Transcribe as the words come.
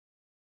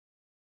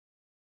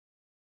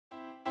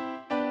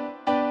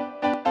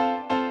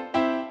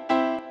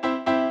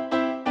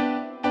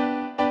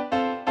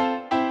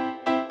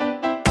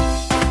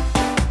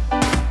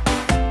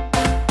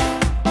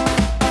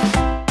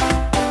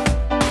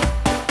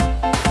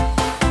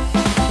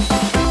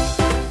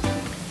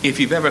If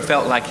you've ever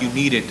felt like you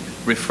needed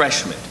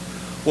refreshment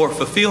or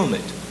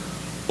fulfillment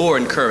or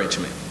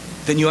encouragement,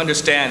 then you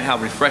understand how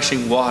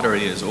refreshing water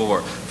is,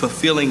 or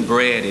fulfilling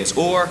bread is,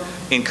 or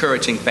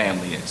encouraging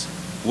family is.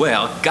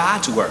 Well,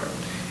 God's Word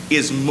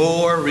is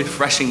more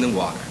refreshing than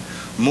water,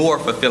 more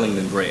fulfilling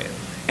than bread,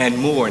 and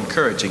more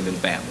encouraging than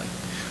family.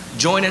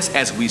 Join us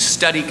as we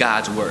study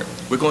God's Word.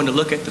 We're going to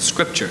look at the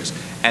Scriptures,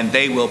 and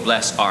they will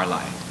bless our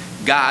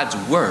life. God's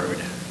Word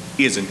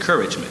is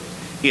encouragement.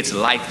 It's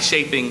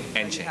life-shaping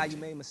and changing. How you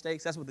made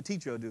mistakes, that's what the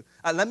teacher will do.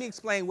 Let me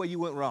explain where you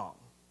went wrong.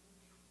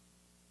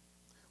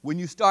 When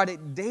you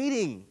started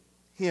dating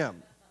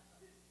him,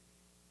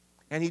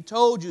 and he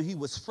told you he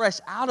was fresh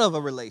out of a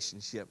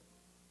relationship,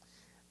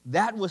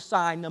 that was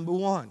sign number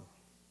one.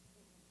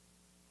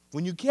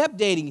 When you kept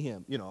dating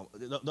him, you know,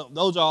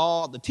 those are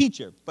all the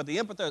teacher, but the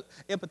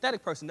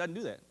empathetic person doesn't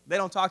do that. They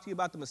don't talk to you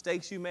about the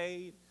mistakes you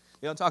made.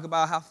 They don't talk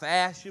about how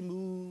fast you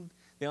moved.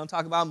 They don't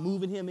talk about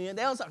moving him in.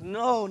 They don't talk,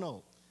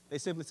 no. They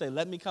simply say,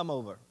 let me come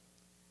over,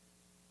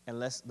 and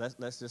let's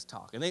just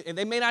talk. And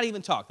they may not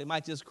even talk. They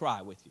might just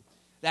cry with you.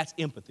 That's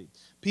empathy.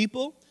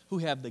 People who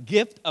have the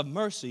gift of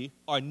mercy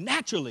are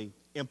naturally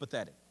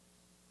empathetic.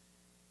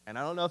 And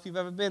I don't know if you've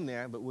ever been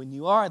there, but when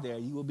you are there,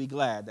 you will be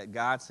glad that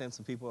God sent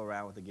some people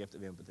around with the gift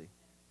of empathy.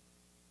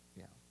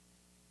 Yeah.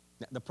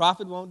 Now, the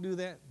prophet won't do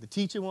that. The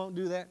teacher won't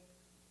do that.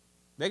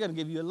 They're going to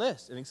give you a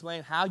list and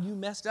explain how you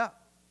messed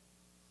up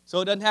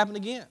so it doesn't happen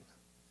again.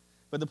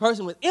 But the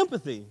person with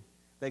empathy,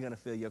 they're going to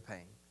feel your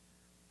pain.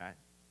 All right?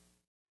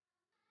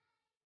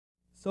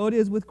 So it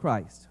is with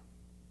Christ.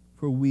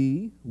 For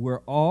we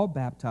were all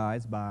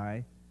baptized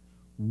by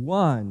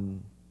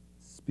one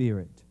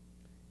Spirit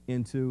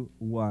into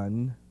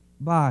one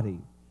body,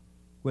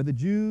 whether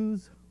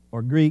Jews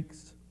or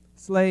Greeks,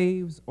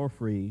 slaves or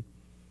free,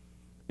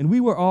 and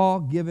we were all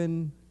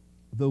given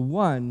the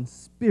one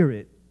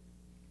Spirit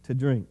to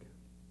drink.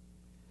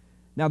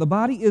 Now the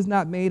body is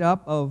not made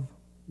up of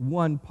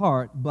one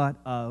part, but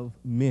of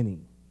many.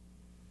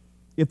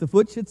 If the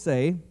foot should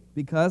say,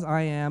 because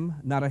I am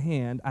not a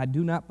hand, I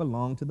do not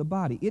belong to the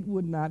body, it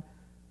would not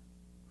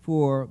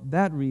for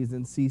that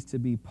reason cease to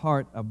be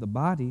part of the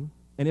body.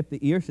 And if the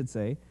ear should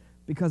say,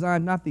 because I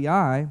am not the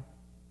eye,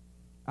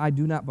 I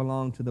do not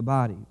belong to the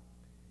body,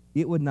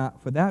 it would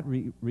not for that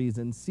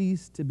reason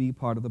cease to be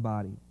part of the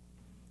body.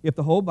 If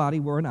the whole body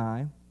were an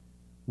eye,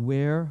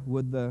 where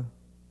would the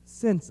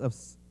sense of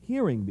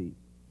hearing be?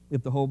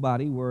 If the whole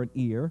body were an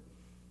ear,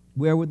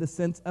 where would the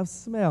sense of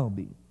smell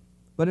be?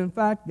 But in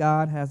fact,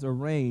 God has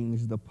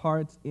arranged the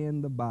parts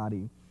in the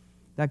body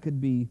that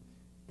could be,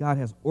 God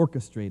has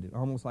orchestrated,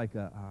 almost like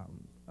a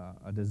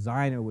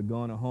designer would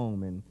go in a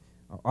home and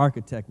an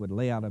architect would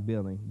lay out a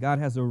building. God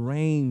has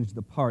arranged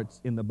the parts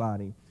in the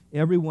body,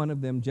 every one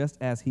of them just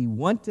as he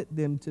wanted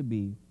them to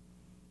be.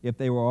 If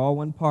they were all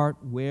one part,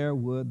 where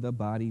would the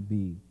body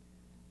be?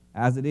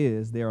 As it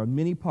is, there are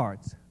many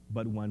parts,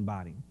 but one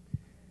body.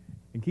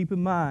 And keep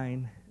in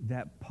mind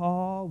that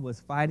Paul was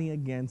fighting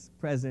against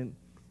present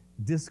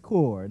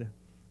discord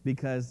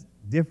because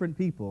different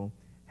people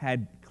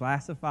had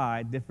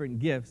classified different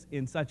gifts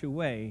in such a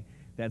way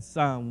that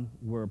some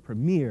were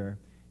premier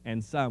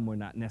and some were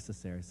not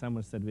necessary.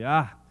 Someone said,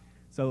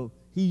 so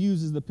he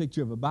uses the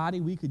picture of a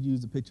body. We could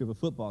use the picture of a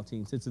football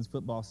team since it's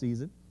football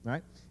season,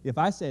 right? If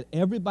I said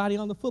everybody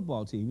on the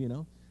football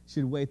team,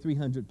 should weigh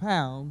 300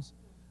 pounds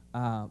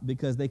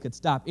because they could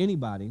stop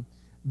anybody,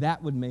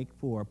 that would make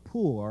for a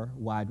poor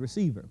wide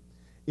receiver.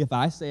 If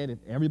I said if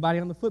everybody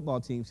on the football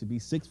team should be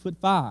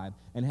 6'5"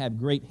 and have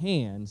great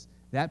hands,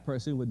 that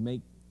person would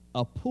make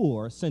a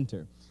poor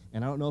center.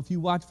 And I don't know if you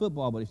watch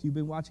football, but if you've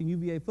been watching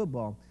UVA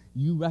football,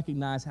 you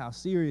recognize how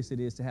serious it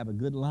is to have a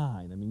good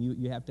line. I mean,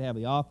 you have to have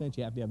the offense,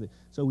 you have to have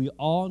so we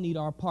all need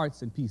our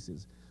parts and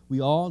pieces. We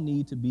all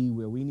need to be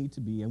where we need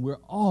to be, and we're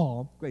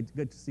all,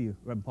 good to see you,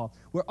 Reverend Paul,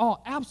 we're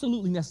all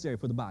absolutely necessary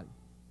for the body,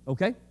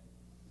 okay?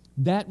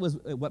 That was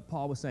what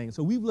Paul was saying.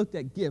 So we've looked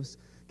at gifts.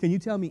 Can you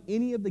tell me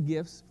any of the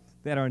gifts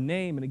that are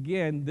named? And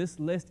again, this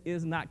list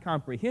is not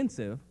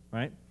comprehensive,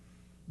 right?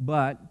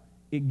 But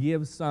it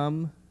gives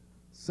some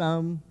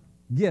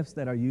gifts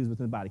that are used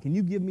within the body. Can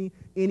you give me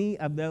any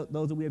of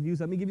those that we have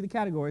used? Let me give you the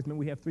categories. Remember,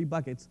 we have 3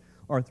 buckets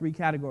or 3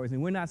 categories,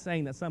 and we're not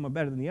saying that some are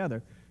better than the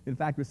other. In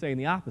fact, we're saying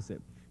the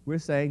opposite. We're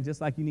saying just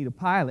like you need a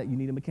pilot, you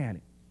need a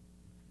mechanic.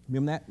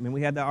 Remember that? Remember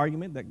we had that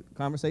argument, that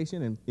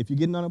conversation? And if you're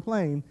getting on a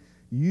plane,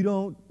 you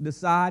don't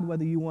decide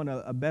whether you want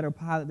a better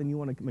pilot than you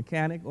want a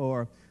mechanic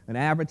or an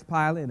average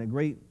pilot and a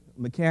great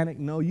mechanic.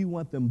 No, you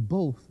want them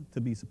both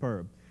to be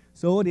superb.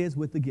 So it is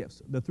with the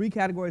gifts. The 3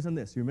 categories on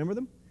this, you remember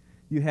them?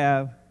 You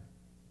have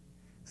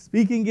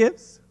speaking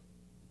gifts,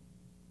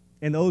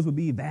 and those would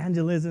be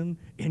evangelism,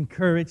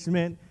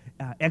 encouragement,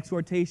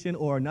 exhortation,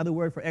 or another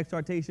word for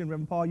exhortation.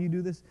 Reverend Paul, you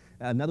do this.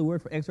 Another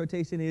word for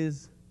exhortation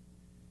is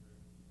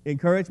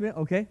encouragement,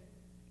 okay?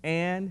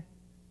 And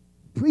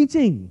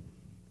preaching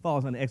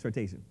falls under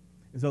exhortation.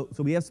 And so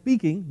we have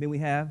speaking, then we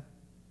have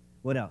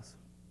what else?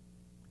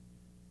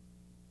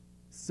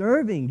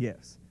 Serving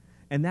gifts.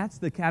 And that's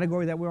the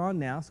category that we're on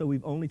now. So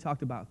we've only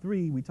talked about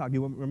 3. You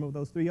remember what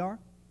those 3 are?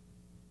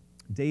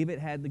 David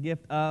had the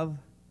gift of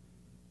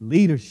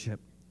leadership.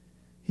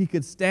 He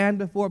could stand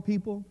before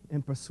people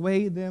and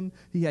persuade them.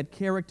 He had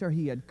character.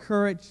 He had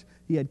courage.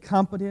 He had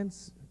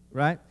competence,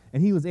 right?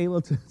 And he was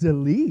able to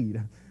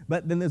lead.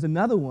 But then there's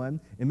another one.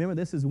 And remember,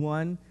 this is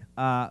one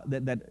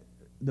that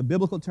the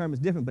biblical term is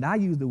different, but I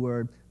use the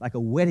word like a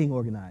wedding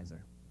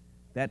organizer.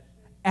 That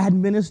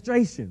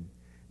administration.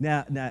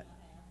 Now,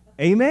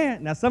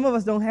 amen. Now, some of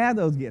us don't have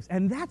those gifts,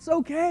 and that's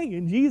okay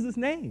in Jesus'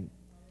 name,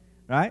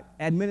 right?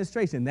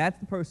 Administration. That's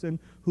the person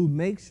who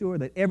makes sure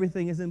that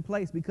everything is in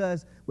place,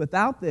 because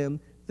without them,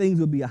 things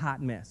would be a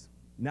hot mess.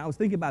 Now, I was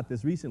thinking about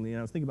this recently, and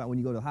I was thinking about when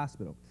you go to the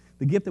hospital.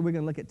 The gift that we're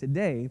going to look at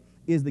today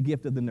is the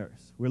gift of the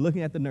nurse. We're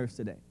looking at the nurse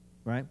today,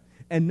 right?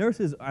 And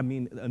nurses, a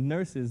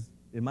nurse is,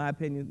 in my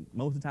opinion,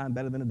 most of the time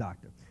better than a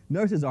doctor.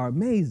 Nurses are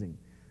amazing.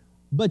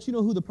 But you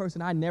know who the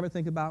person I never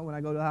think about when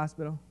I go to the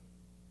hospital?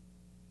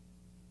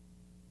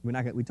 We're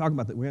going to talk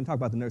about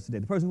the nurse today.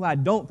 The person who I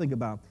don't think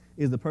about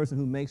is the person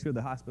who makes sure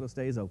the hospital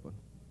stays open.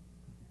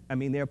 I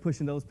mean, they're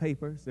pushing those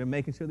papers. They're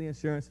making sure the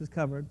insurance is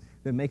covered.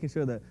 They're making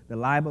sure the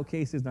libel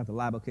cases, not the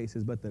libel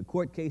cases, but the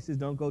court cases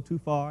don't go too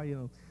far, you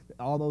know,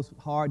 all those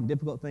hard and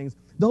difficult things.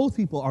 Those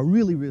people are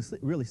really, really,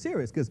 really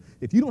serious, because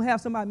if you don't have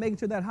somebody making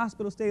sure that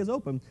hospital stays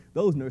open,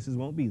 those nurses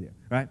won't be there,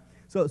 right?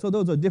 So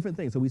those are different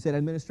things. So we said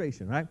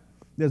administration, right?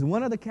 There's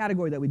one other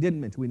category that we didn't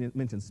mention. We didn't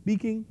mention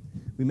speaking.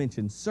 We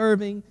mentioned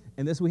serving.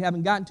 And this we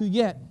haven't gotten to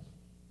yet.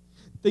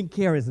 Think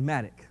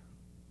charismatic.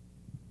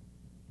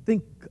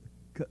 Think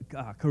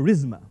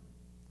charisma.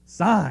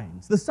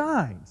 Signs. The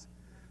signs.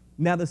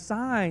 Now, the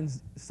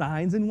signs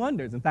and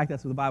wonders. In fact,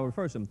 that's what the Bible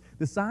refers to them.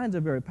 The signs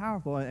are very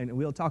powerful, and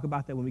we'll talk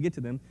about that when we get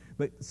to them.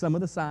 But some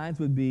of the signs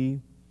would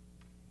be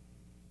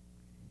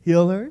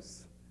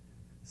healers,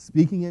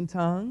 speaking in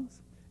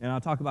tongues, and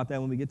I'll talk about that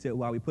when we get to it,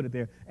 while we put it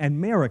there, and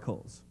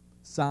miracles,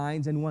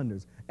 signs and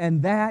wonders.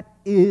 And that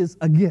is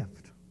a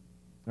gift,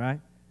 right?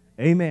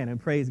 Amen, and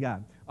praise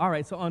God. All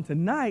right, so on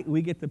tonight,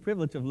 we get the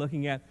privilege of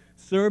looking at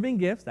serving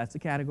gifts. That's the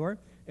category.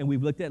 And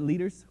we've looked at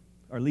leaders,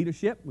 or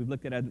leadership. We've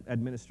looked at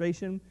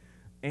administration.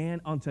 And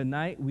on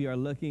tonight, we are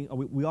looking,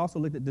 we also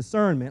looked at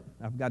discernment.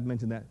 I forgot to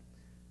mention that.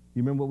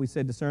 You remember what we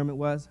said discernment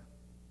was?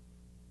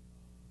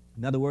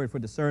 Another word for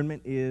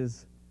discernment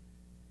is,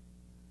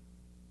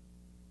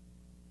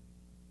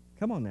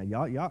 come on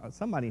now, y'all,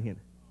 somebody in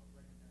here.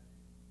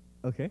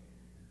 Okay.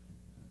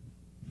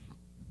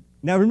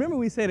 Now remember,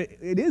 we said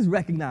it is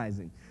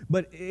recognizing,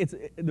 but it's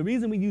the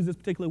reason we use this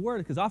particular word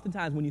is because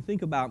oftentimes when you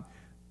think about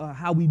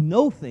how we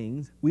know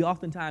things, we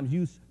oftentimes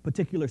use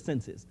particular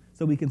senses.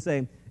 So we can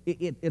say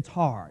it's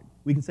hard.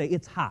 We can say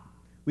it's hot.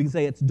 We can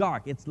say it's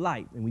dark, it's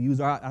light, and we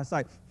use our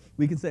sight.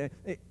 We can say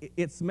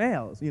it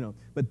smells, you know.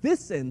 But this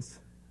sense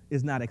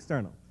is not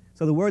external.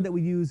 So the word that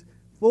we use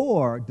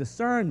for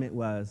discernment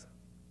was,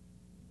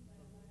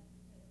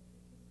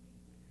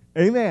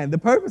 amen. The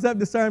purpose of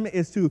discernment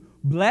is to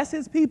bless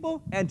his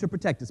people and to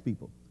protect his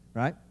people,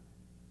 right?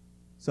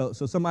 So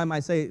somebody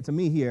might say to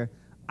me here,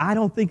 I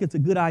don't think it's a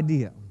good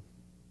idea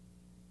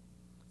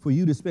for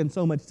you to spend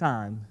so much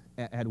time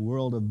at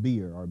World of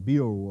Beer or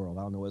Beer World.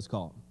 I don't know what it's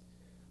called.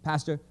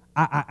 Pastor,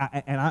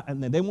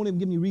 and they won't even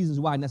give me reasons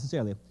why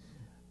necessarily.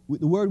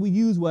 The word we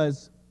used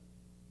was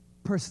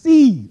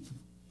perceive.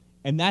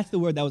 And that's the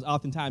word that was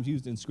oftentimes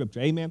used in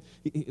Scripture. Amen?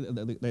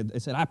 They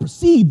said, I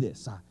perceive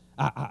this.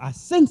 I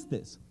sense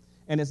this.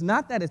 And it's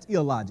not that it's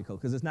illogical,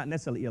 because it's not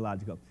necessarily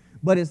illogical,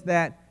 but it's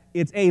that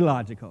it's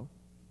illogical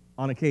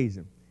on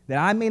occasion. That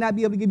I may not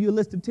be able to give you a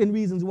list of 10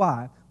 reasons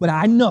why, but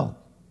I know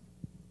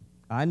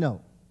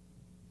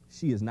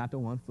she is not the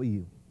one for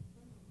you.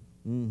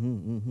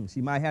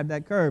 She might have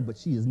that curve, but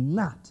she is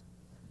not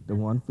the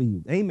one for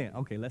you. Amen.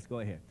 Okay, let's go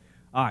ahead.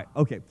 All right,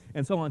 okay.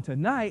 And so on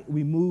tonight,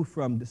 we move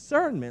from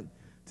discernment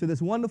to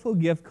this wonderful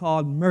gift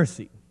called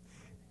mercy.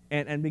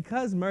 And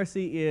because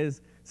mercy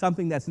is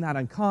something that's not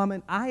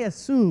uncommon, I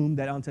assume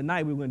that on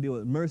tonight we're going to deal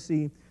with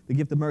mercy, the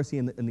gift of mercy,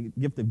 and the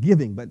gift of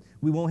giving. But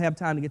we won't have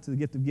time to get to the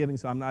gift of giving,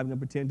 so I'm not even going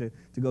to pretend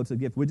to go to the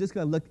gift. We're just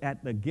going to look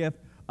at the gift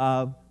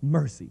of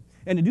mercy.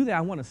 And to do that,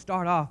 I want to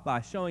start off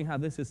by showing how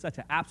this is such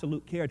an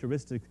absolute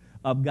characteristic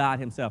of God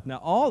himself. Now,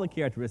 all the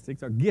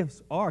characteristics or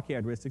gifts are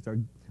characteristics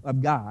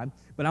of God,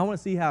 but I want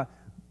to see how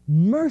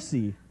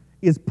mercy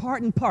is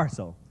part and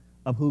parcel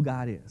of who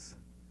God is.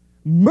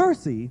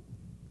 Mercy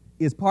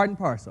is part and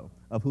parcel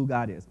of who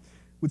God is.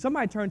 Would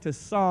somebody turn to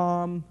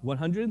Psalm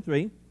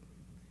 103?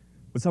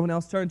 Would someone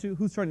else turn to?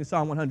 Who's turning to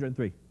Psalm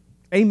 103?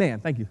 Amen.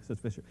 Thank you, Sister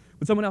Fisher.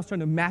 Would someone else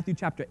turn to Matthew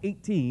chapter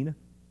 18,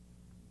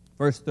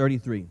 verse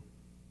 33?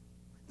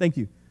 Thank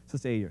you,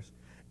 Sister Ayers.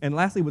 And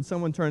lastly, would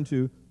someone turn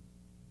to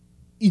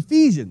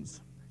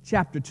Ephesians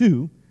chapter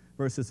 2,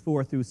 verses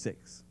 4 through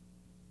 6?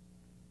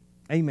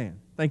 Amen.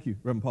 Thank you,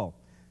 Reverend Paul.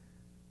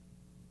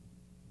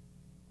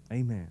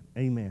 Amen.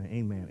 Amen.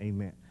 Amen.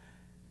 Amen.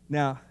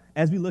 Now,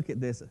 as we look at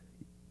this,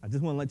 I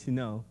just want to let you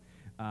know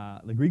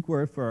the Greek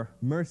word for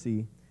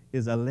mercy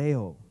is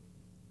aleo,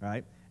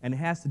 right? And it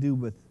has to do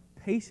with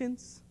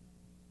patience,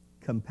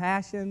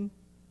 compassion,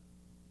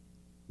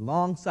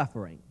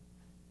 long-suffering,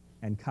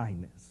 and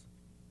kindness.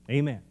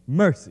 Amen.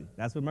 Mercy.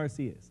 That's what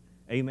mercy is.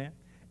 Amen.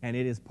 And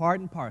it is part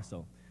and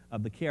parcel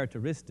of the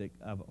characteristic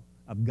of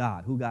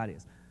God, who God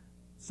is.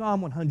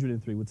 Psalm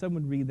 103. Would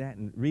someone read that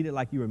and read it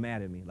like you were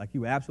mad at me, like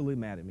you were absolutely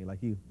mad at me,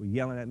 like you were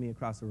yelling at me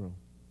across the room?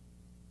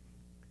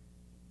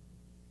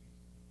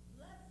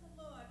 Bless the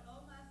Lord,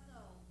 O my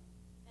soul,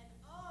 and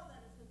all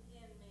that is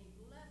within me.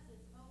 Bless his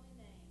holy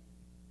name.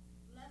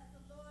 Bless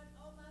the Lord,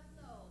 O my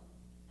soul,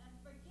 and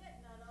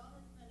forget not all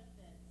his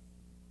benefits.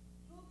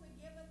 Who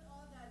forgiveth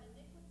all thine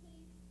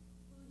iniquities,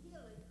 who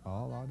healeth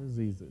All our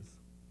diseases.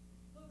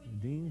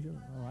 Redeemed your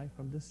life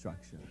from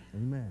destruction.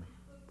 Amen.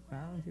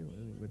 Crowned you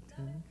with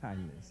tender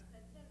kindness.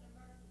 and tender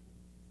mercies,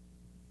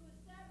 who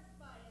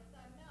satisfieth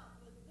thy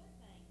mouth with good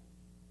things,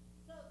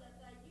 so that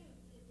thy youth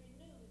is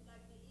renewed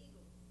like the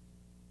eagles.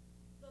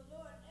 The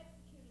Lord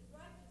executeth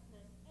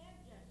righteousness and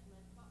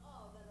judgment for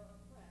all that are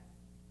oppressed.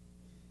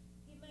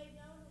 He made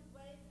known his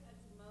ways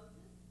unto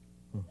Moses,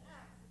 his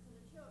acts unto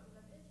the children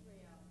of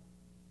Israel.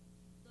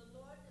 The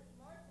Lord is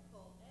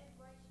merciful and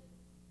gracious,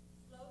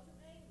 slow to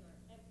anger,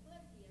 and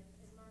plenteous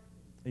in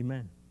mercy.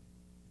 Amen.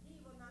 He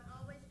will not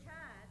always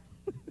chide,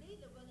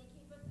 neither will he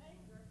keep us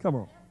anger. Come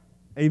on. forever.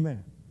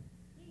 Amen.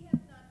 He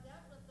has not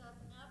dealt with us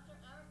after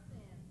our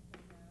sins,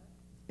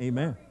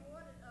 Amen.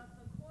 nor rewarded us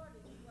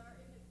according to our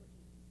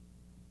iniquities.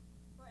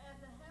 For as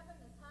the heaven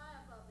is high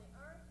above the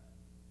earth,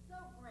 so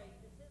great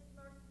is his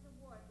mercy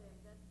toward them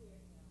that fear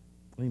him.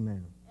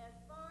 Amen. As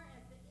far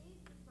as the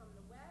east is from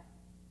the west,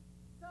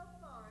 so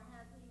far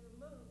has he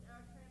removed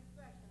our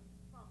transgressions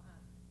from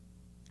us.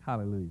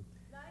 Hallelujah.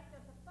 Like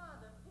as a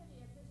father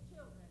pitieth his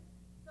children,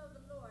 so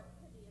the Lord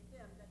pitieth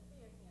them that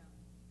fear him.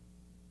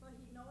 For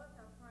he knoweth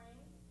our frame,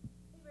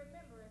 he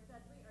remembereth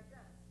that we are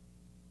dust.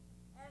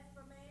 As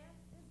for man,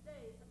 his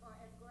days are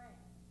as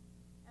grass,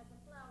 as a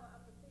flower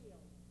of the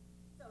field,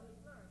 so he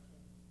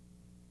flourisheth.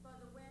 For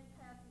the wind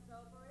passes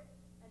over it,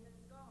 and is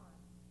gone,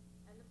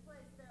 and the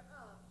place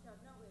thereof shall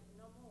know it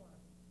no more.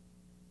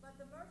 But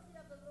the mercy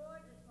of the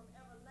Lord is from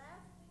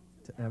everlasting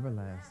To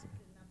everlasting.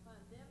 upon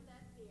them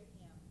that fear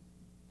him,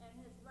 and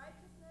his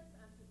righteousness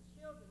unto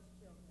children's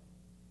children,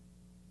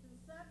 to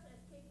such as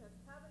keep his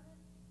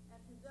covenant,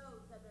 and to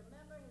those that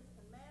remember his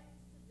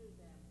commandments to do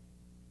them.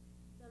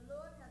 The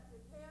Lord hath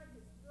prepared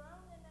his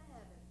throne in the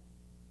heavens,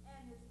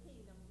 and his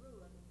kingdom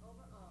ruleth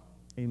over all.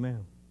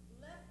 Amen.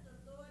 Bless the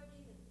Lord,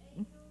 ye his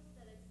angels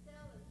that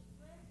excel in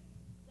strength,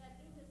 that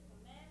do his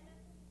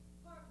commandments,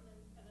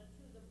 hearkening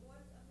unto the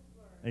voice of his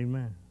word.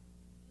 Amen.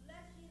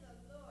 Bless ye the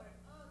Lord,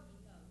 all ye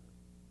hosts,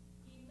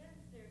 ye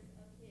ministers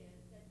of his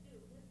that do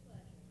his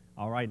pleasure.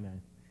 All right now.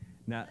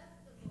 Now, Bless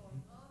the Lord,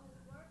 all his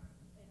works,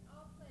 and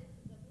all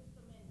places of his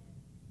dominion.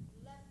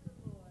 Bless the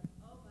Lord,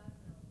 O my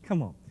soul.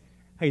 come on.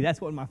 Hey,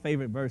 that's one of my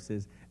favorite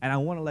verses. And I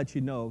want to let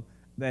you know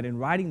that in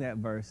writing that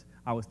verse,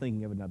 I was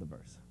thinking of another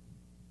verse.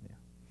 Yeah.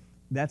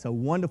 That's a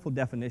wonderful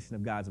definition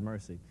of God's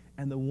mercy.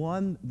 And the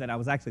one that I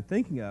was actually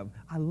thinking of,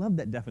 I love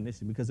that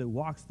definition because it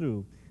walks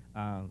through,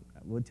 I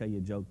will tell you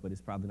a joke, but it's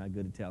probably not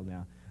good to tell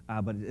now.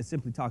 But it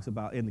simply talks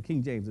about, in the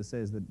King James, it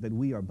says that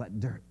we are but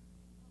dirt.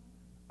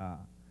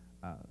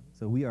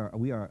 So we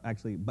are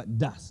actually but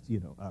dust,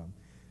 you know.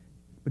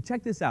 But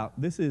check this out.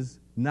 This is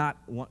not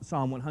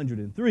Psalm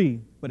 103,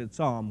 but it's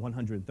Psalm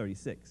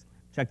 136.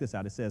 Check this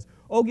out. It says,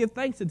 "Oh, give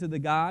thanks unto the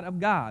God of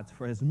gods,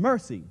 for his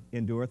mercy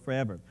endureth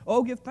forever.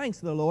 Oh, give thanks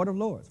to the Lord of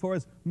lords, for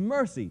his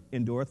mercy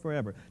endureth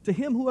forever. To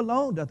him who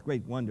alone doth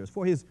great wonders,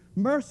 for his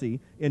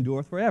mercy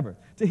endureth forever.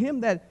 To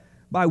him that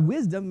by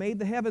wisdom made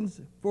the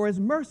heavens, for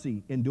his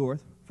mercy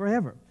endureth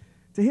forever.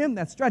 To him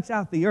that stretched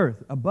out the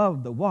earth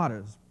above the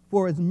waters,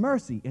 for his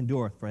mercy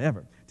endureth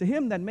forever. To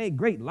him that made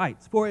great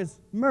lights, for his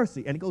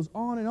mercy," and it goes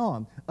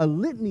on, a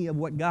litany of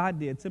what God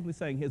did, simply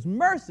saying his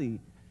mercy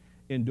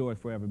endureth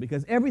forever,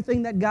 because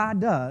everything that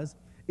God does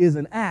is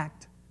an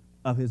act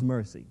of his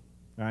mercy,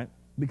 right?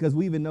 Because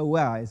we in no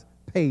wise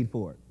paid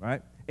for it,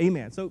 right?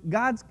 Amen. So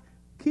God's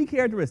key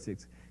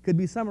characteristics could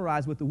be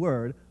summarized with the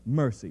word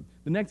mercy.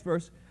 The next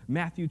verse,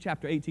 Matthew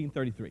chapter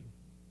 18:33.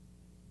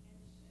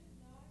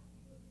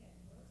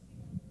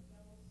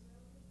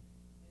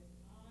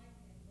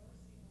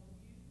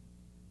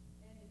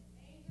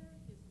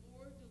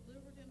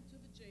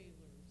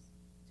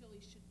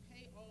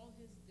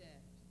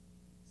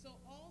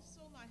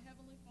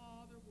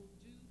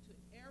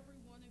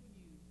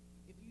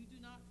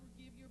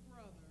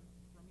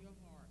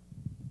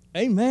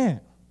 Amen.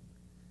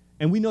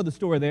 And we know the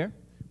story there.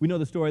 We know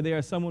the story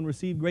there. Someone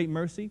received great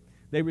mercy.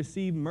 They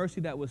received mercy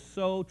that was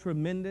so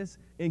tremendous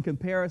in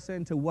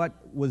comparison to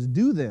what was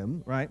due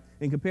them, right?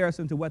 In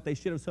comparison to what they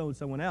should have sold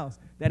someone else,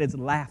 that it's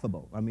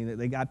laughable. I mean,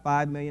 they got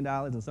 $5 million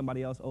and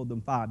somebody else owed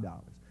them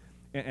 $5.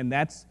 And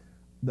that's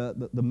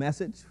the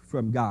message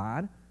from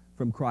God,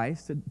 from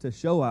Christ, to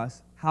show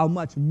us how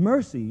much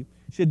mercy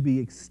should be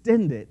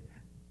extended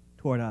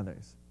toward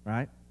others,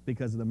 right?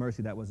 Because of the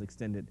mercy that was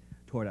extended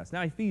toward us.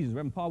 Now, Ephesians,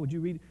 Reverend Paul, would you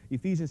read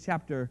Ephesians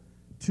chapter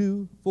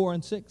 2, 4,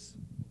 and 6?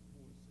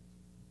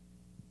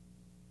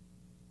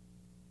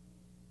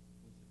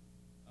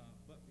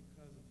 But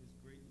because of his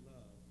great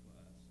love for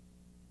us,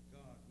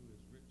 God, who is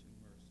rich in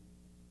mercy,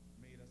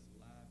 made us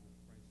alive with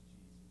Christ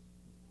Jesus,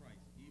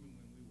 even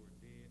when we were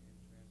dead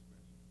in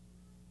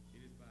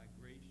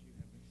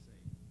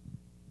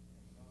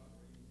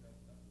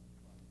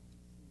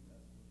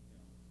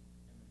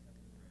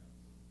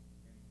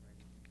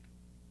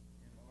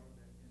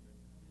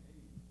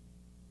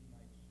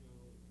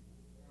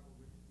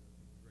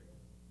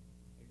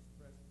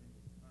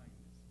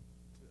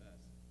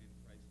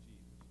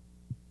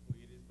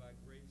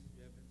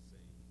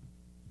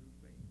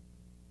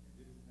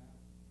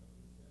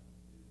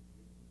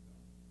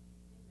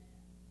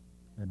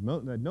that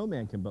no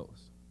man can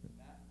boast.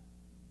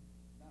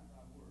 Not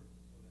by works,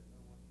 so that no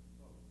one can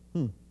boast.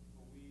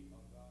 For we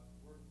are God's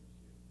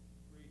workmanship,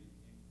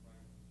 created in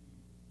Christ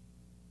Jesus,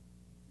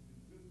 to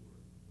do good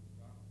works, which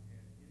God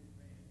prepared in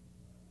advance.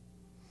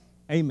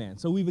 Amen.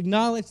 So we've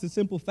acknowledged the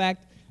simple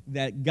fact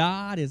that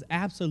God is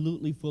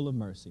absolutely full of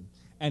mercy.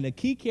 And the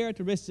key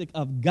characteristic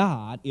of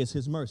God is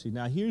his mercy.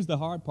 Now, here's the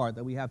hard part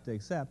that we have to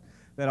accept,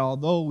 that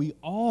although we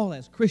all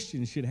as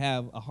Christians should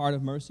have a heart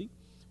of mercy,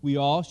 we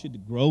all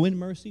should grow in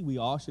mercy, we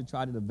all should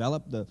try to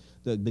develop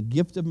the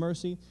gift of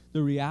mercy,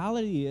 the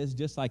reality is,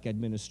 just like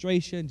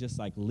administration, just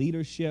like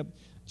leadership,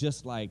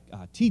 just like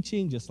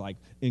teaching, just like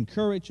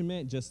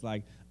encouragement, just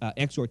like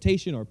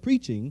exhortation or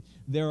preaching,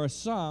 there are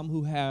some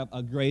who have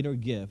a greater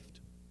gift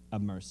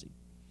of mercy.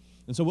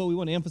 And so what we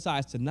want to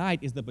emphasize tonight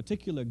is the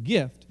particular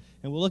gift,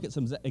 and we'll look at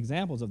some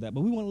examples of that,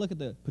 but we want to look at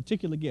the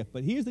particular gift.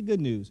 But here's the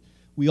good news.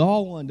 We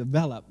all want to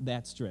develop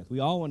that strength. We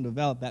all want to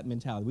develop that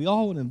mentality. We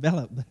all want to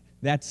develop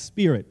that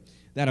spirit,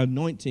 that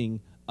anointing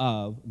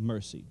of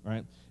mercy,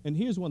 right? And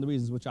here's one of the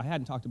reasons, which I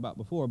hadn't talked about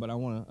before, but I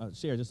want to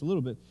share just a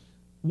little bit.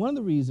 One of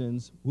the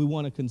reasons we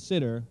want to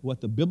consider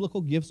what the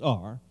biblical gifts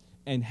are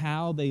and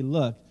how they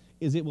look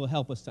is it will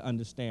help us to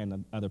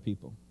understand other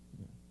people.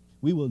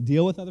 We will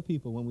deal with other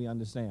people when we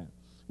understand.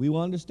 We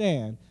will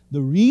understand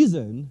the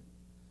reason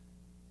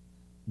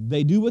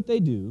they do what they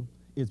do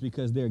is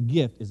because their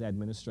gift is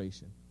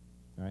administration,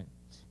 right?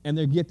 And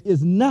their gift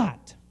is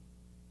not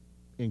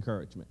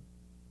encouragement,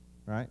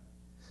 right?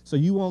 So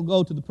you won't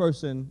go to the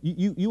person,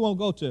 you won't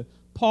go to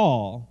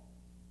Paul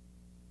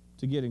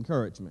to get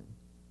encouragement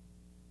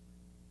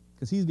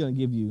because he's going to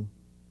give you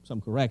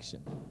some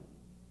correction,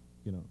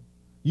 you know.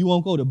 You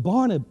won't go to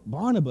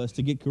Barnabas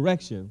to get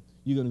correction.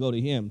 You're going to go to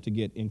him to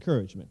get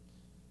encouragement,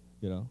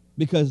 you know,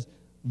 because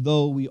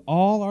though we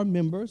all are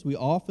members, we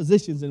all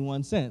physicians in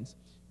one sense,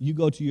 you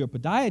go to your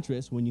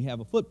podiatrist when you have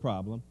a foot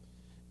problem,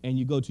 and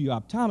you go to your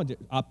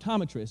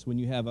optometrist when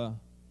you have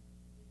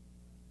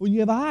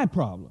an eye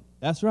problem.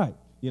 That's right,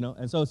 you know,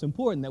 and so it's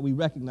important that we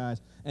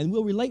recognize, and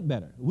we'll relate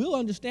better. We'll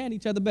understand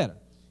each other better.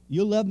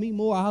 You'll love me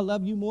more, I'll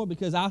love you more,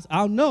 because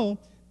I'll know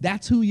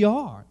that's who you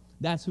are.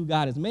 That's who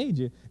God has made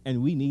you,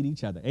 and we need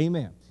each other.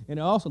 Amen. And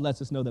it also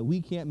lets us know that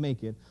we can't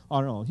make it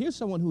on our own. Here's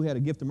someone who had a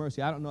gift of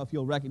mercy. I don't know if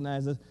you'll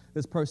recognize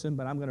this person,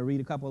 but I'm going to read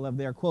a couple of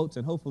their quotes,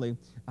 and hopefully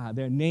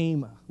their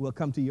name will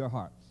come to your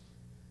heart.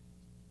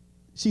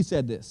 She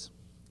said this: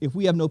 "If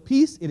we have no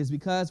peace, it is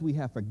because we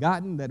have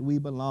forgotten that we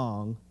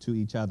belong to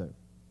each other."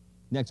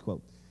 Next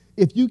quote: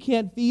 "If you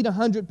can't feed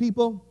 100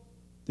 people,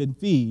 then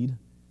feed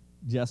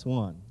just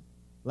one."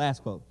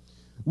 Last quote: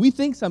 "We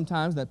think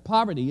sometimes that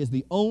poverty is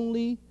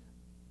only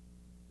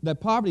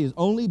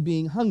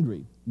being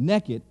hungry,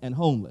 naked, and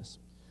homeless.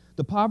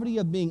 The poverty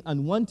of being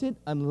unwanted,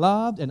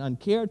 unloved, and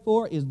uncared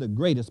for is the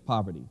greatest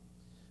poverty.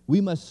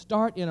 We must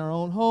start in our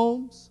own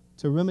homes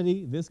to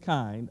remedy this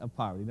kind of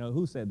poverty." Now,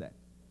 who said that?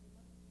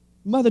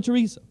 Mother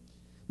Teresa.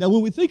 Now,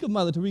 when we think of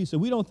Mother Teresa,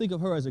 we don't think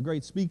of her as a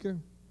great speaker.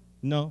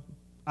 No,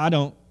 I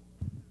don't.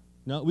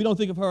 No, we don't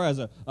think of her as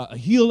a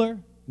healer.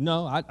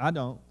 No, I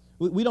don't.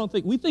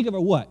 We think of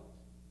her what?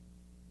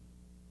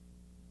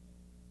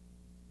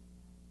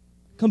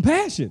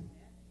 Compassion.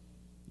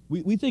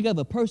 We think of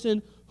a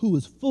person who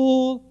is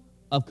full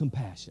of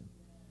compassion.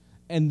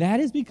 And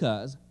that is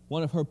because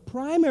one of her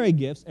primary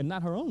gifts, and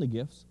not her only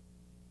gifts,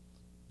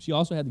 she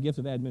also had the gift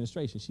of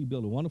administration. She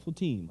built a wonderful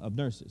team of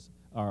nurses,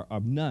 or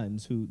of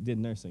nuns who did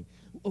nursing.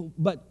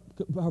 But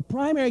her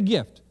primary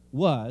gift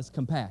was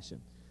compassion.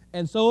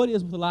 And so it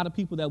is with a lot of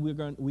people that we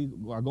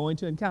are going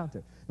to encounter.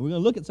 And we're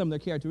going to look at some of their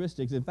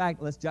characteristics. In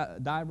fact, let's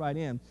dive right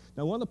in.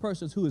 Now, one of the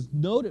persons who is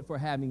noted for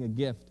having a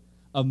gift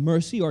of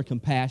mercy or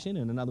compassion,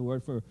 and another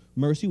word for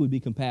mercy would be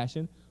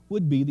compassion,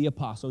 would be the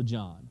Apostle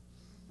John.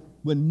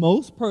 When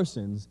most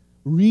persons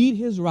read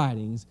his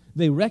writings,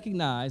 they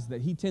recognize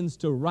that he tends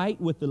to write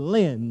with the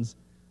lens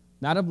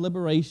not of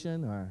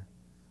liberation or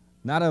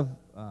not of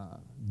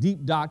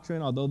deep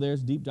doctrine, although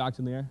there's deep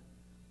doctrine there,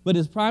 but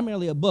it's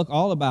primarily a book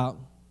all about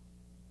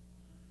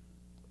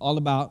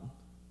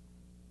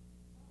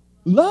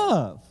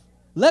love.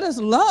 Let us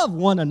love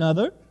one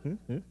another.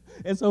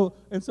 And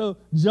so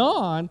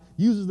John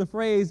uses the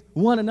phrase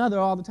one another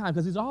all the time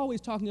because he's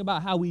always talking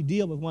about how we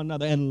deal with one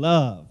another and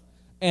love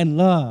and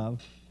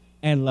love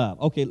and love.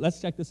 Okay,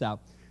 let's check this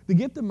out. The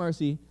gift of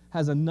mercy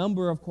has a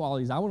number of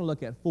qualities. I want to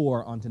look at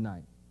 4 on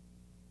tonight.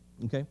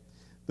 Okay?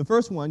 The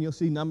first one, you'll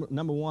see number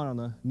 1 on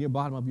the near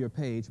bottom of your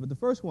page, but the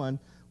first one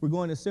we're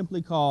going to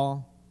simply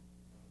call...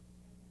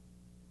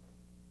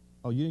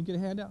 Oh, you didn't get a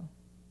handout?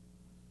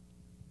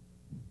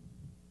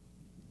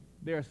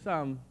 There's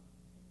some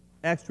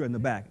extra in the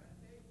back.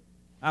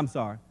 I'm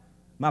sorry.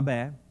 My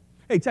bad.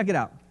 Hey, check it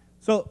out.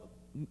 So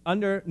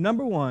under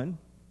number 1,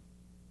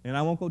 and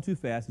I won't go too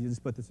fast, you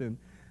just put this in,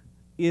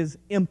 is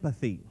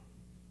empathy.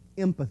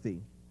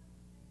 Empathy.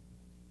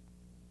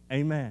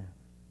 Amen.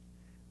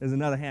 There's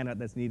another handout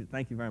that's needed.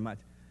 Thank you very much.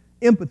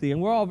 Empathy,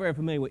 and we're all very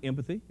familiar with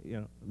empathy.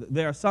 You know,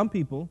 there are some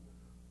people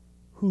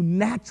who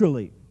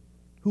innately,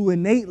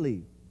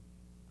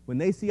 when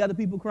they see other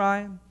people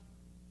crying,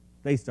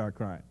 they start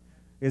crying.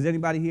 Is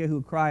anybody here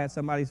who cry at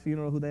somebody's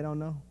funeral who they don't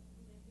know?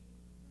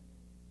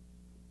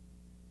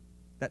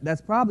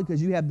 That's probably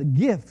because you have the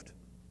gift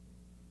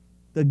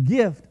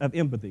of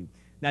empathy.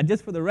 Now,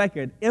 just for the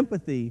record,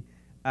 empathy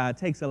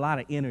takes a lot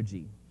of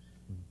energy.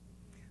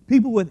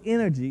 People with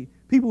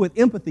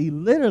empathy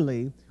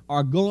literally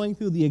are going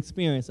through the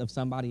experience of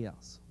somebody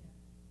else.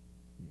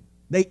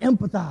 They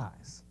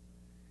empathize.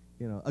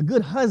 You know, a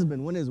good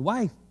husband, when his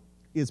wife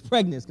is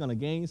pregnant, is going to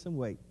gain some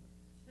weight.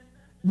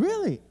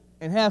 Really?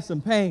 And have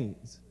some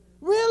pains.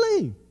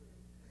 Really?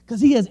 Because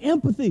he has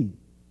empathy.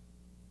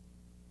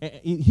 And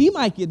he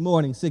might get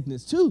morning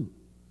sickness too.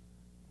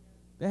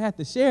 They have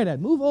to share that.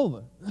 Move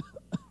over.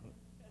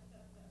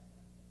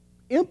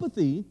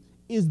 Empathy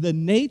is the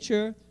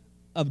nature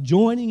of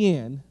joining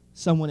in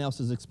someone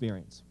else's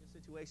experience.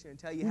 Situation and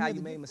tell you how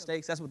you made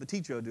mistakes. That's what the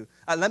teacher will do.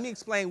 Let me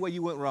explain where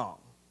you went wrong.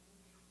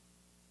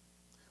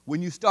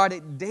 When you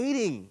started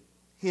dating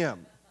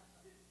him,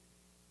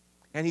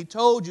 and he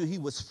told you he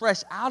was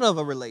fresh out of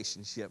a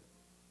relationship,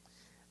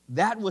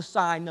 that was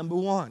sign number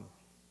one.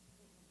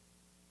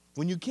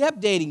 When you kept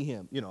dating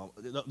him, you know,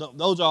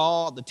 those are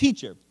all the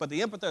teacher, but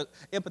the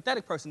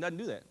empathetic person doesn't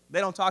do that. They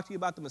don't talk to you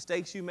about the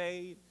mistakes you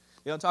made.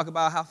 They don't talk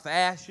about how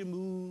fast you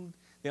moved.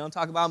 They don't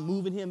talk about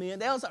moving him in.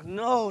 They don't talk,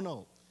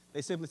 no.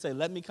 They simply say,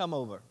 let me come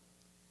over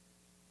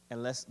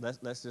and let's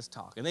just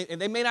talk. And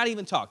they may not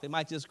even talk. They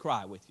might just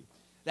cry with you.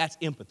 That's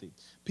empathy.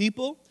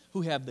 People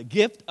who have the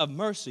gift of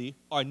mercy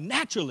are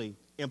naturally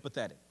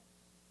empathetic.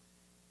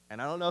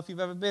 And I don't know if you've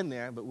ever been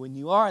there, but when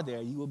you are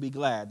there, you will be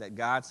glad that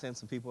God sent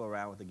some people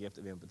around with the gift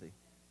of empathy.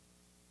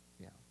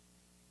 Yeah.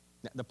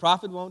 Now, the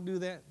prophet won't do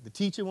that. The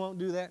teacher won't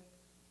do that.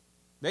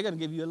 They're going to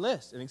give you a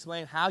list and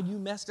explain how you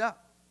messed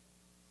up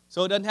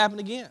so it doesn't happen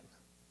again.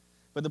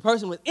 But the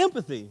person with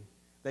empathy,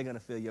 they're going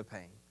to feel your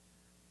pain.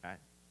 All right?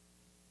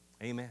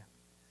 Amen.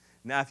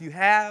 Now, if you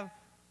have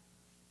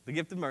the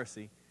gift of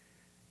mercy,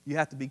 you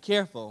have to be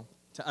careful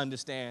to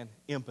understand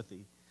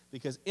empathy,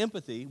 because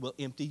empathy will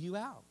empty you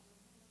out.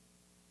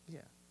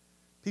 Yeah.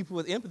 People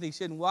with empathy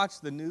shouldn't watch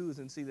the news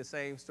and see the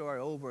same story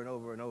over and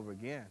over and over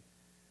again,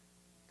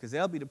 because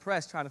they'll be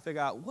depressed trying to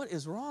figure out what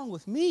is wrong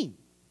with me.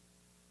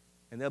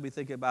 And they'll be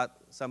thinking about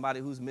somebody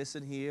who's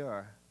missing here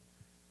or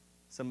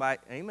somebody.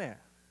 Amen.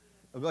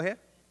 Oh, go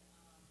ahead.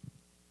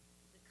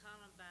 The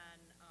Columbine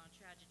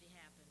tragedy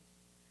happened.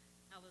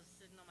 I was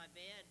sitting on my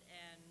bed,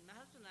 and my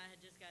husband and I had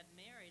just gotten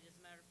married, as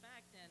a matter of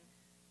fact, and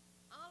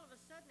all of a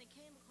sudden it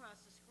came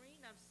across the screen.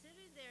 I'm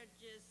sitting there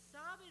just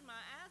sobbing my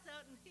eyes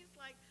out, and he's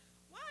like,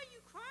 why are you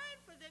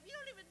crying for them? You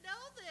don't even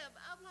know them.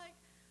 I'm like,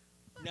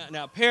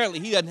 now apparently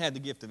he doesn't have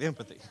the gift of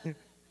empathy.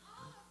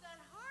 all of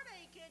that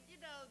heartache, and, you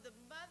know, the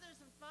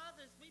mothers and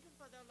fathers weeping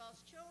for their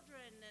lost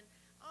children, and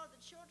all the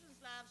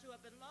children's lives who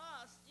have been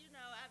lost, you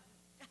know,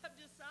 I'm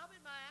just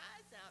sobbing my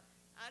eyes out.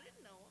 I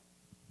didn't know them.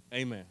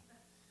 Amen.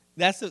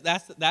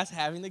 That's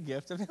having the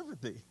gift of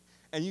empathy.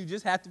 And you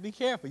just have to be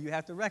careful. You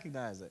have to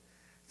recognize it.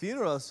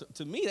 Funerals,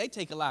 to me, they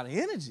take a lot of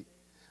energy.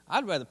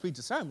 I'd rather preach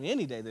a sermon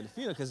any day than a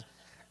funeral, because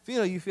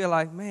funeral you feel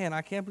like, man,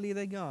 I can't believe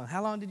they're gone.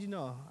 How long did you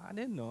know? I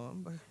didn't know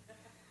them, but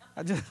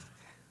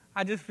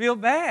I just feel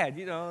bad,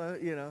 you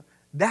know.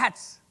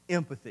 That's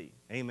empathy.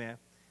 Amen.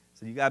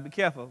 So you got to be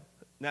careful.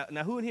 Now,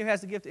 who in here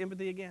has the gift of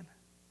empathy again?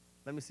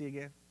 Let me see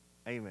again.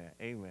 Amen,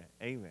 amen,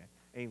 amen,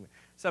 amen.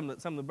 Some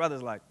of the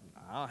brothers are like,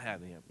 I don't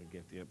have the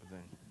gift of empathy.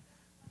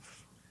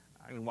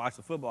 I can watch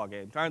the football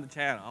game. Turn the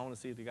channel. I want to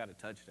see if they got a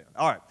touchdown.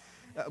 All right.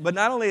 But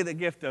not only the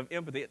gift of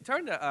empathy,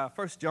 turn to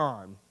 1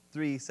 John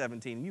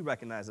 3:17. You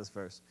recognize this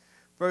verse.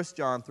 1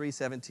 John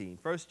 3:17.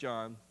 1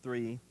 John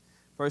 3.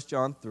 1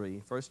 John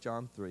 3. 1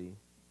 John 3.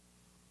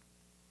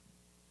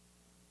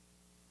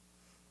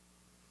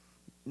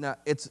 Now,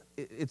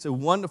 it's a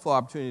wonderful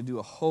opportunity to do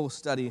a whole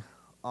study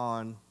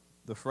on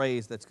the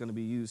phrase that's going to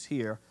be used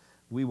here.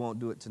 We won't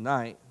do it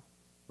tonight,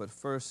 but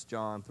 1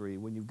 John 3.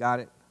 When you've got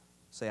it,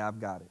 say, I've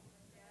got it.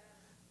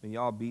 And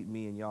y'all beat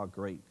me and y'all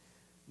great.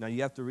 Now,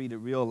 you have to read it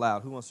real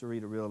loud. Who wants to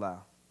read it real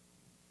loud?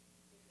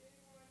 If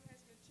anyone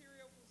has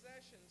material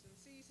possessions and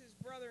sees his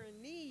brother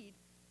in need,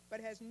 but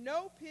has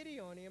no pity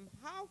on him,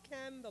 how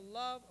can the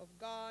love of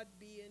God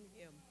be in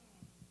him?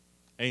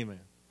 Amen.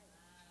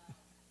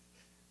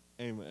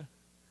 Amen.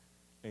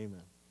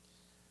 Amen.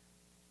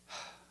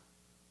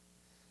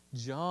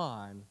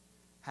 John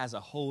has a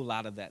whole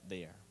lot of that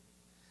there.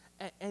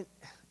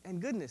 And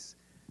goodness,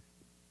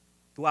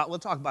 well, we'll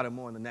talk about it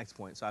more in the next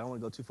point, so I don't want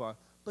to go too far.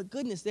 But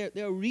goodness, there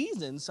are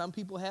reasons some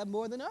people have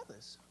more than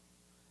others.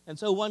 And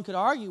so one could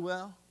argue,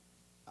 well,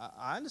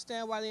 I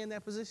understand why they're in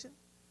that position.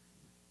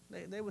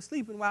 They were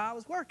sleeping while I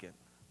was working.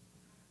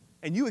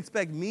 And you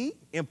expect me?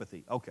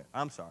 Empathy. Okay,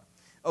 I'm sorry.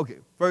 Okay,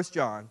 1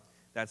 John,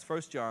 that's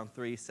 1 John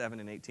 3, 7,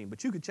 and 18.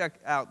 But you could check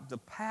out the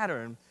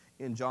pattern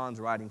in John's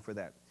writing for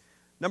that.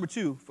 Number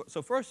two,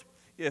 so first,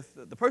 if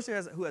the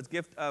person who has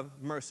gift of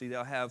mercy,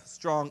 they'll have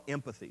strong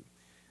empathy.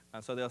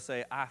 So they'll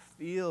say, I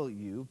feel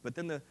you. But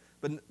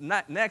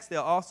next,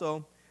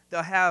 they'll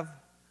have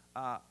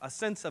a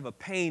sense of a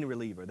pain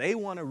reliever. They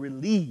want to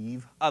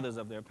relieve others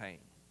of their pain.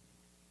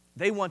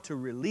 They want to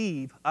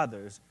relieve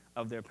others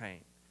of their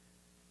pain.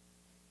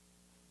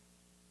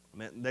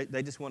 man.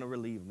 They just want to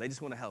relieve them. They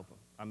just want to help them.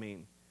 I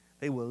mean,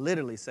 they will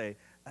literally say,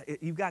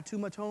 you've got too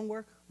much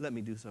homework? Let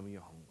me do some of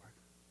your homework.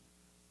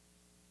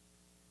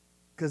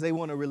 Because they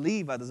want to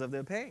relieve others of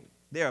their pain.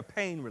 They're a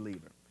pain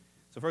reliever.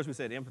 So first we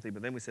said empathy,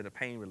 but then we said a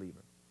pain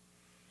reliever.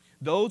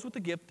 Those with the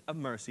gift of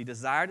mercy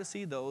desire to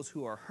see those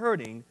who are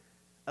hurting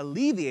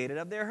alleviated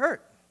of their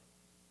hurt.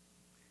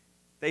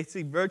 They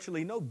see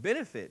virtually no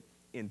benefit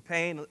in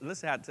pain.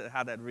 Listen to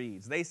how that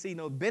reads. They see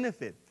no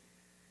benefit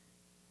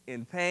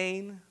in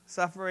pain,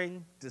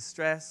 suffering,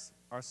 distress,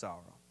 or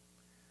sorrow.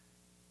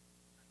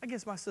 I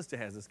guess my sister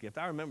has this gift.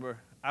 I remember,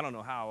 I don't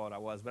know how old I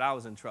was, but I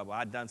was in trouble.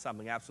 I'd done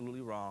something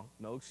absolutely wrong,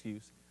 no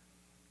excuse.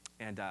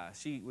 And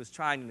she was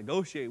trying to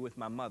negotiate with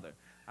my mother.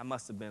 I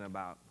must have been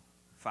about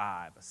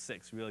 5 or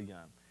 6, real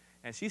young.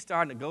 And she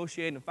started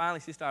negotiating, and finally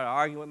she started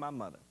arguing with my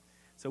mother.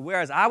 So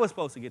whereas I was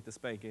supposed to get the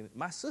spanking,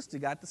 my sister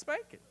got the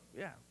spanking.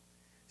 Yeah.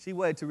 She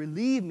wanted to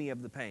relieve me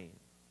of the pain.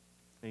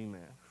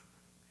 Amen.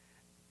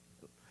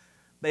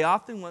 They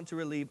often want to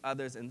relieve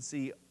others and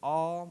see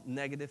all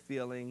negative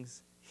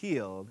feelings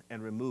healed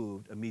and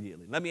removed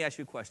immediately. Let me ask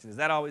you a question. Is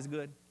that always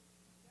good?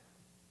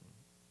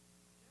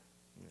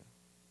 Yeah.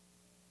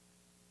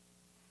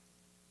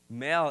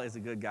 Mel is a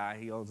good guy.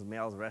 He owns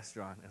Mel's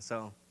restaurant. And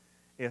so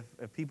if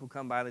people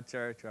come by the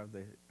church or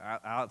they're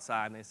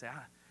outside and they say,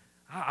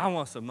 I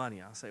want some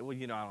money, I'll say, well,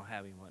 you know, I don't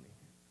have any money.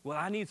 Well,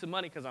 I need some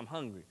money because I'm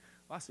hungry.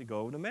 Well, I say, go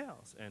over to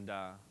Mel's, and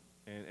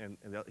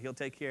he'll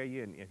take care of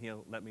you, and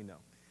he'll let me know.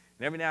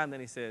 And every now and then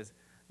he says,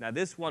 now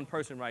this one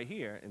person right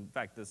here, in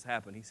fact, this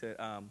happened, he said,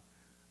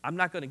 I'm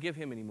not going to give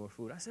him any more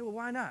food. I said, well,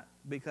 why not?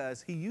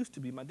 Because he used to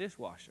be my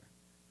dishwasher.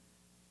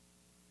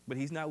 But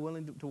he's not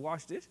willing to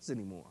wash dishes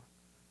anymore.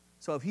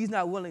 So if he's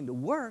not willing to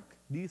work,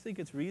 do you think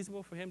it's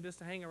reasonable for him just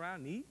to hang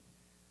around and eat?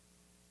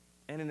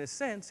 And in a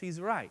sense,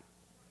 he's right.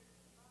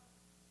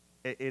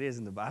 It is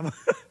in the Bible.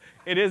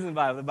 It is in the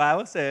Bible. The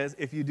Bible says,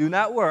 if you do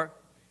not work.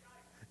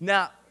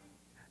 Now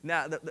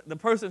the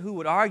person who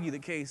would argue the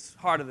case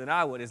harder than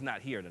I would is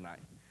not here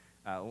tonight.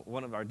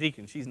 One of our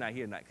deacons, she's not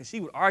here tonight, because she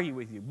would argue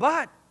with you.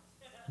 But,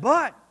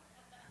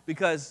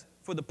 because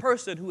for the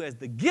person who has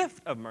the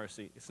gift of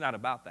mercy, it's not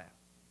about that.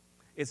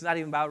 It's not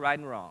even about right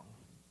and wrong.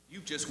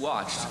 You've just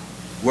watched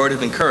Word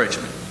of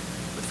Encouragement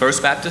with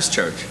First Baptist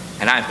Church,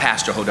 and I'm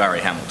Pastor Hodari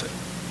Hamilton.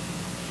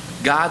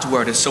 God's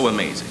Word is so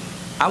amazing.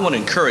 I want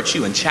to encourage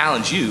you and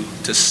challenge you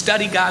to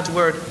study God's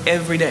Word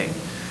every day.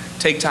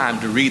 Take time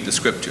to read the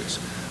Scriptures,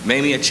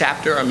 maybe a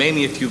chapter or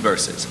maybe a few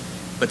verses,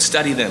 but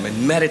study them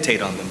and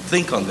meditate on them,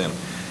 think on them,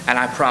 and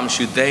I promise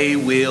you they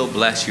will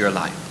bless your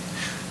life.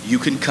 You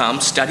can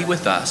come study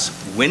with us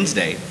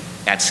Wednesday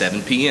at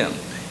 7 p.m.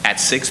 at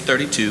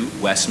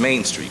 632 West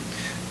Main Street,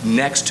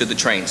 next to the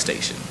train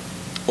station.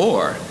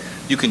 Or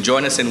you can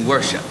join us in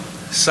worship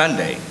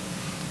Sunday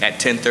at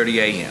 10:30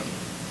 a.m.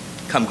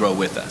 Come grow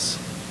with us.